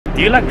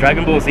Do you like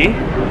Dragon Ball Z? Yeah,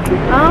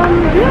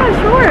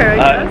 sure,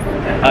 I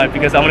guess.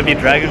 Because I'm gonna be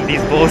dragging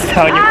these balls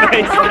down your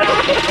face.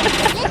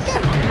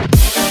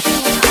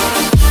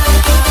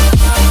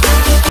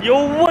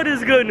 Yo, what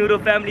is good, Noodle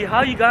family?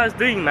 How you guys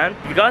doing, man?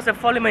 You guys have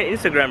followed my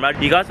Instagram, right?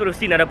 You guys would have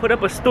seen that I put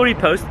up a story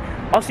post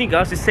asking you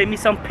guys to send me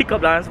some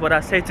pickup lines, what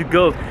I say to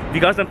girls. If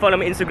you guys don't follow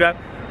my Instagram,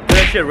 do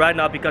that shit right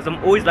now, because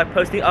I'm always like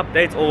posting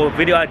updates or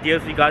video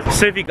ideas for you guys.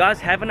 So if you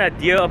guys have an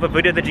idea of a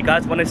video that you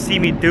guys want to see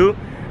me do,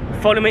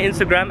 follow my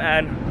Instagram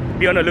and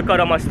be on the lookout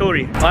on my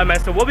story. Alright, man,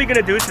 so what we're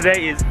gonna do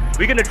today is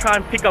we're gonna try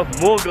and pick up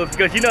more girls,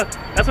 because you know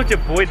that's what your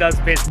boy does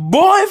best.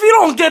 Boy, if you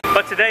don't get.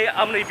 But today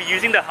I'm gonna be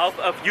using the help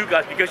of you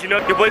guys, because you know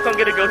your boy can't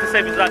get a girl to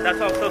save his life. That's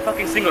why I'm so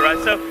fucking single, right?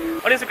 So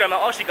on Instagram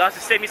I asked you guys to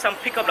send me some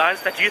pickup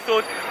lines that you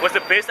thought was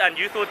the best and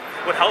you thought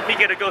would help me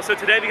get a girl. So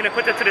today we're gonna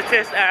put that to the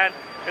test and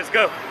let's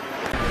go.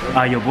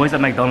 Your boys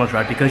at McDonald's,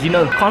 right? Because you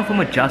know, can't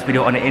film a just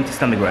video on an empty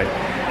stomach, right?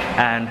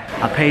 And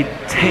I paid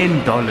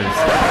 $10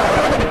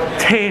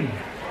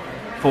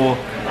 for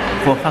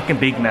a fucking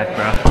Big Mac,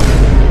 bro.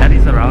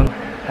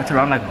 That's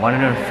around like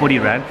 140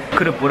 rand.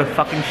 Could have bought a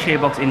fucking share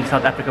box in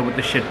South Africa with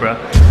the shit, bro.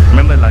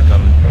 Remember, like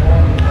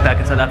back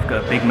in South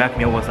Africa, a Big Mac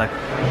meal was like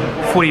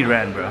 40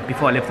 rand, bro.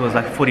 Before I left it was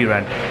like 40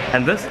 rand.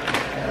 And this,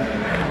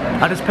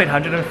 I just paid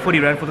 140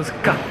 rand for this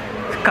cup.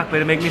 Cup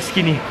better make me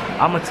skinny.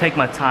 I'm gonna take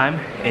my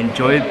time,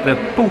 enjoy the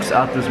boost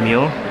out this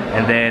meal,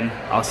 and then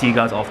I'll see you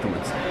guys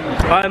afterwards.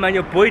 Alright, man,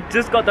 your boy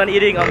just got done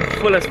eating. I'm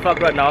full as fuck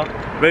right now,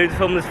 ready to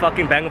film this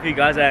fucking banger for you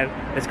guys, and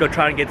let's go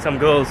try and get some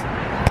girls.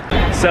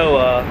 So,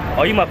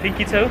 are you my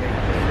pinky toe?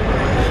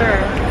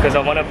 Sure. Because I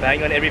want to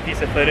bang on every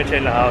piece of furniture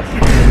in the house.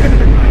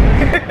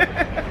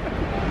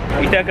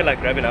 You think I could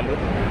like grab a number?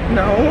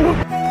 No.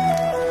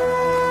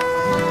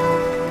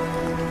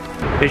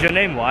 Is your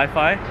name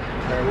Wi-Fi?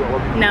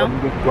 No.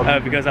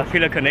 Because I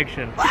feel a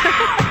connection.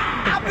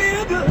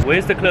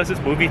 Where's the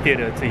closest movie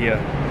theater to here?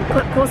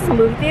 Closest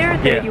movie theater?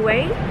 The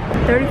UA?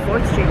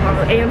 34th Street,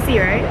 probably. AMC,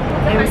 right?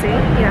 AMC,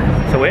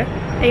 yeah. So where?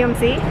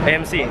 AMC?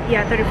 AMC?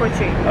 Yeah, 34th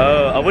Street.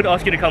 I would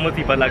ask you to come with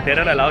me, but like they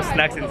don't allow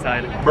snacks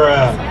inside.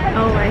 Bruh.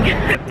 Oh my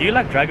god. Do you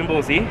like Dragon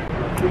Ball Z?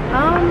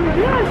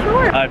 Yeah,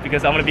 sure.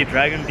 Because I'm gonna be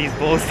dragging these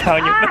balls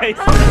down your face.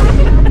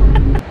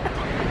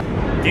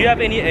 Do you have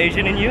any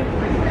Asian in you?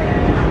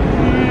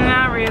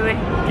 Not really.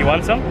 You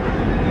want some?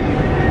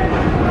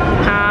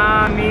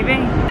 Maybe.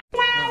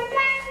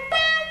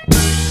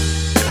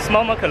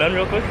 Smell my cologne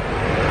real quick.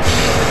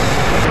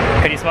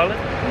 Can you smell it?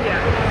 Yeah.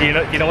 Do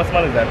you know what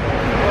smell is that?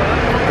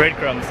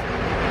 Breadcrumbs.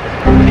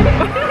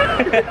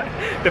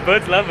 The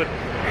birds love it.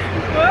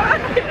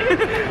 What?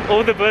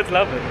 All the birds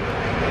love it.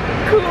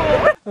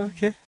 Cool.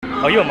 Okay.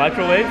 Are you a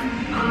microwave?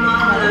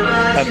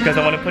 Because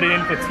I want to put it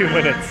in for 2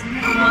 minutes.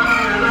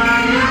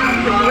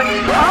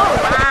 Oh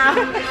wow.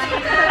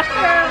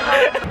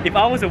 If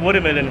I was a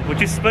watermelon, would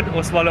you spit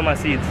or swallow my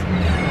seeds?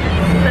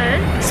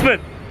 Spit? Spit?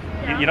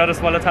 Yeah. You're not a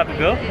swallow type of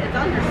girl? It's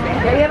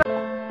understandable.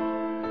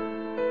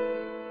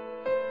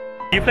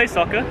 Do you play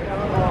soccer?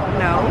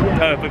 No.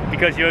 No, but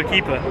because you're a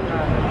keeper.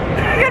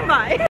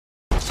 Goodbye.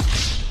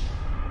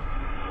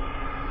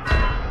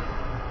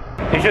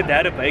 Is your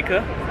dad a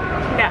baker?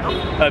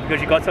 No.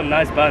 Because you got some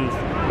nice buns.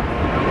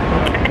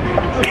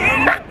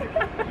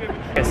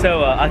 Okay,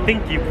 so I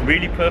think you're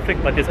really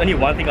perfect, but there's only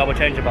one thing I will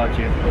change about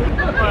you.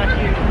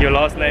 What? Your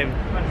last name.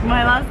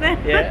 My last name?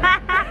 Yeah.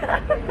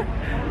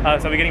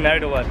 So we're getting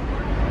married or what?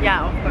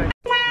 Yeah, of course.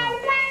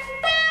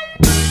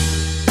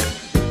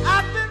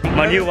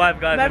 My new wife,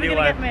 guys. Where My are we new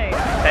gonna wife. get married?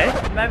 Hey?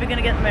 Where are we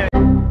gonna get married?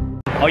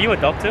 Are you a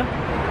doctor?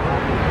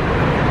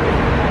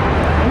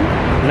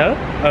 No?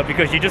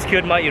 Because you just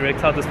cured my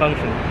erectile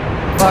dysfunction.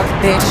 Fuck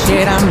this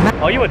shit,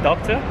 I'm Are you a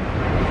doctor?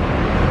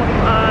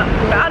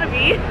 About to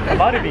be.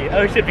 About to be?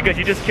 Oh shit, because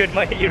you just cured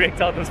my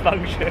erectile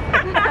dysfunction.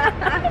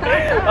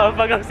 Oh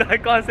fuck, I'm sorry, I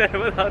can't say it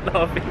without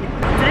laughing.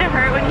 Did it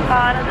hurt when you fell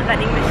out of the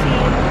vending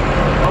machine?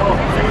 Oh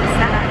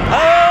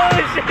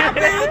shit!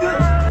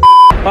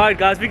 Alright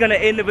guys, we're gonna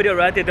end the video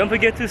right there. Don't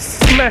forget to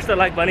smash the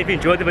like button if you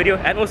enjoyed the video,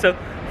 and also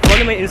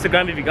follow my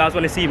Instagram if you guys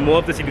want to see more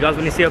of this. If you guys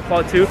want to see a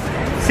part 2,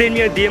 send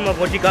me a DM of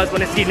what you guys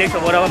want to see next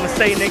or what I'm gonna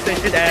say next and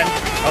shit, and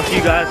I'll see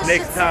you guys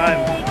next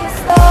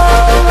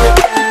time.